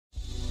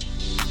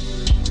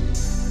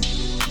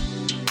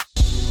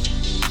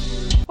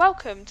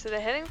Welcome to the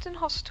Hillingdon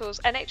Hospital's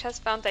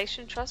NHS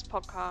Foundation Trust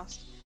podcast.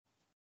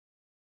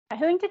 At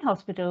Hillingdon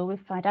Hospital, we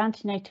provide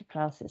antenatal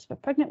classes for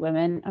pregnant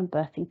women and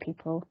birthing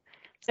people.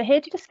 So here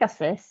to discuss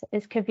this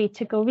is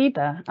Kavita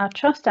Goriba, our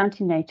Trust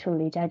Antenatal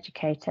Lead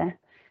Educator.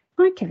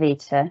 Hi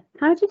Kavita,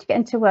 how did you get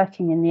into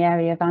working in the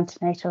area of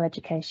antenatal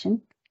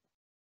education?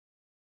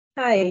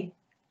 Hi,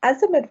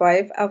 as a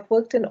midwife, I've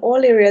worked in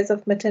all areas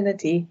of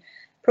maternity,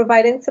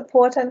 providing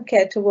support and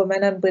care to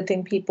women and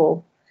birthing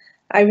people.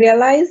 I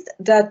realized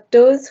that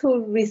those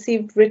who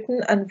received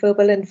written and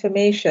verbal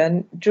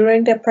information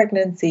during their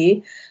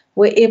pregnancy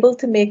were able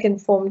to make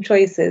informed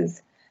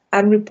choices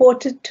and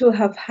reported to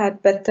have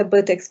had better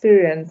birth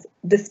experience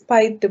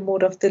despite the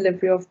mode of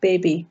delivery of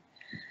baby.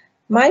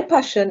 My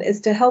passion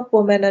is to help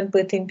women and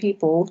birthing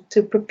people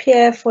to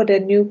prepare for their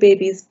new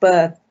baby's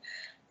birth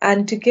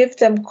and to give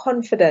them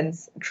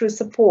confidence through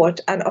support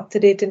and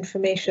up-to-date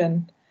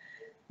information.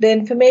 The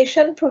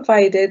information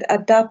provided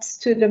adapts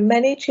to the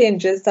many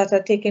changes that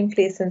are taking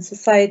place in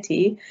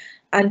society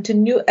and to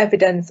new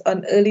evidence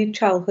on early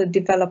childhood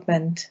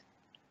development.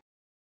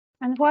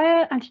 And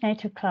why are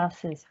antenatal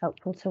classes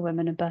helpful to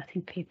women and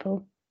birthing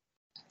people?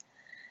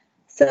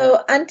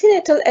 So,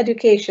 antenatal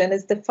education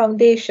is the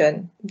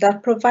foundation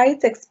that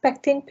provides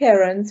expecting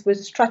parents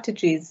with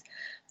strategies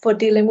for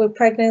dealing with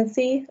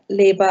pregnancy,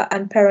 labor,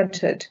 and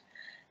parenthood.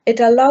 It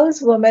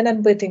allows women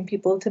and birthing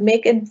people to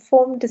make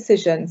informed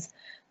decisions,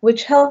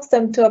 which helps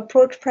them to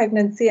approach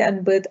pregnancy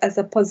and birth as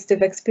a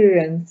positive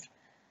experience.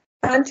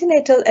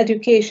 Antenatal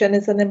education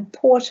is an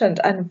important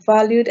and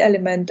valued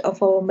element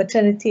of our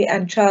maternity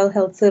and child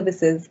health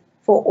services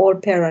for all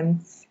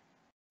parents.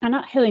 And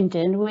at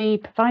Hillingdon, we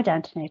provide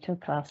antenatal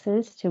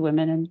classes to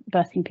women and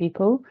birthing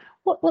people.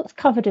 What's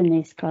covered in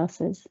these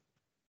classes?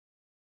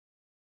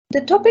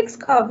 The topics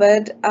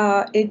covered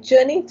are a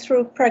journey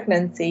through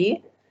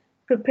pregnancy,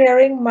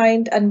 preparing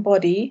mind and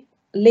body,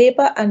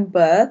 labor and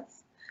birth,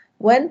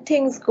 when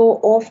things go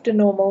off the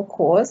normal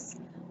course,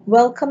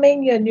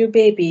 welcoming your new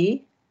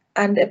baby,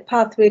 and a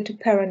pathway to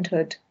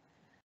parenthood.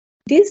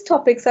 These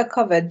topics are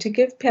covered to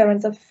give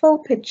parents a full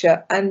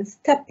picture and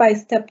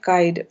step-by-step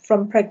guide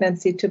from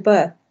pregnancy to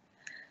birth.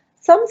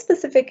 Some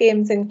specific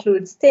aims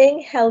include staying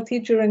healthy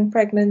during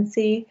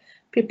pregnancy,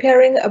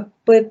 preparing a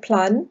birth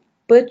plan,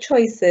 birth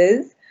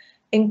choices,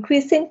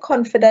 increasing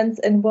confidence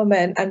in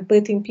women and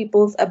birthing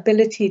people's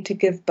ability to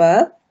give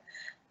birth,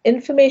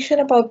 information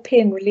about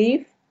pain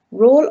relief,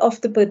 role of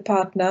the birth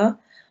partner,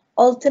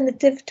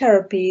 alternative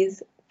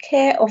therapies,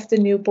 care of the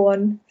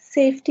newborn,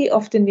 safety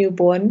of the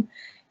newborn,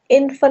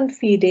 infant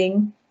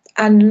feeding,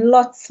 and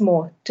lots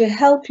more to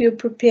help you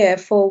prepare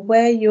for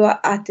where you are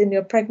at in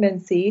your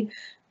pregnancy,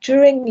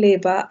 during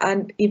labor,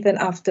 and even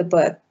after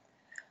birth.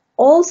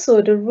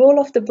 Also, the role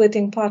of the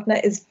birthing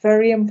partner is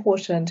very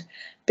important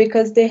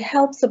because they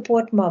help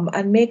support mom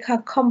and make her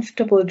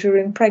comfortable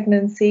during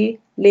pregnancy,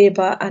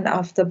 labor, and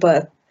after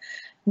birth.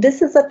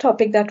 This is a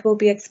topic that will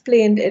be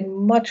explained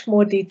in much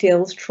more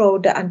details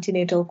throughout the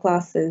antenatal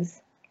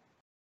classes.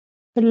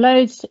 The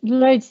loads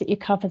that you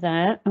cover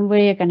there, and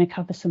we are going to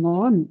cover some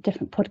more on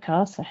different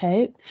podcasts, I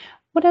hope.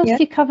 What else do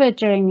you cover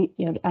during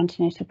your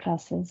antenatal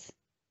classes?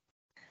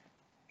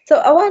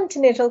 So our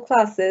antenatal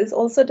classes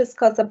also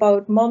discuss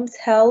about mom's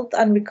health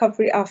and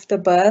recovery after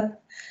birth,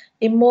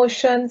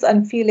 emotions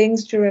and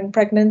feelings during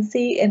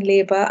pregnancy, in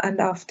labor, and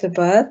after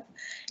birth,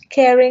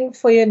 caring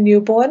for your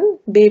newborn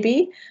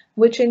baby,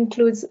 which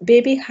includes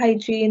baby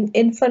hygiene,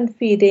 infant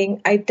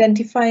feeding,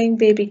 identifying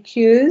baby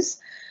cues,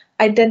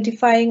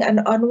 identifying an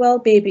unwell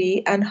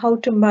baby, and how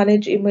to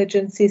manage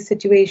emergency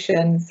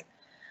situations.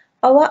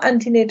 Our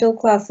antenatal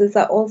classes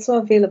are also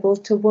available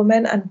to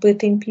women and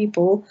birthing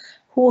people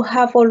who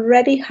have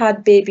already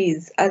had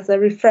babies as a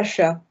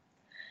refresher.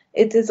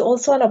 It is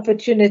also an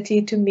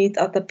opportunity to meet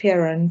other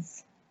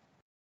parents.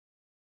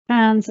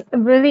 And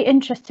really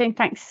interesting.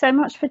 Thanks so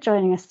much for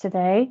joining us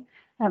today.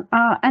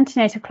 Our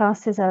antenatal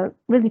classes are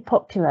really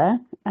popular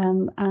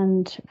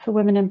and for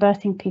women and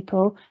birthing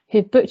people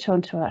who've booked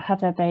on to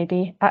have their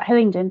baby at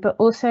Hillingdon, but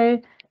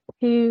also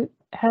who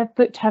have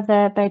booked to have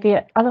their baby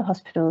at other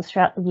hospitals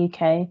throughout the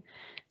UK.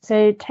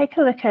 So take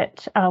a look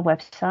at our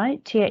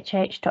website,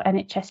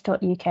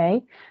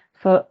 thh.nhs.uk,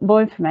 for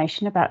more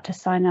information about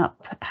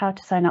how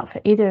to sign up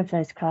for either of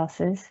those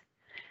classes.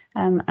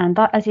 And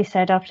that, as you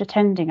said, after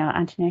attending our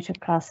antenatal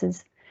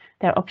classes,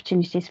 there are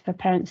opportunities for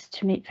parents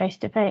to meet face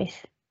to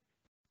face.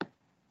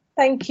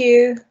 Thank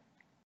you.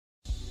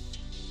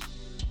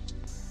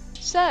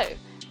 So,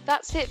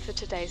 that's it for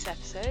today's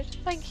episode.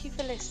 Thank you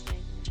for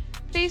listening.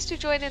 Please do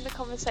join in the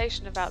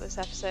conversation about this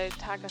episode,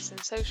 tag us in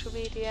social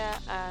media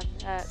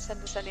and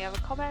send us any other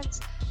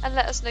comments and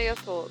let us know your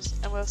thoughts,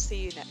 and we'll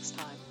see you next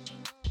time.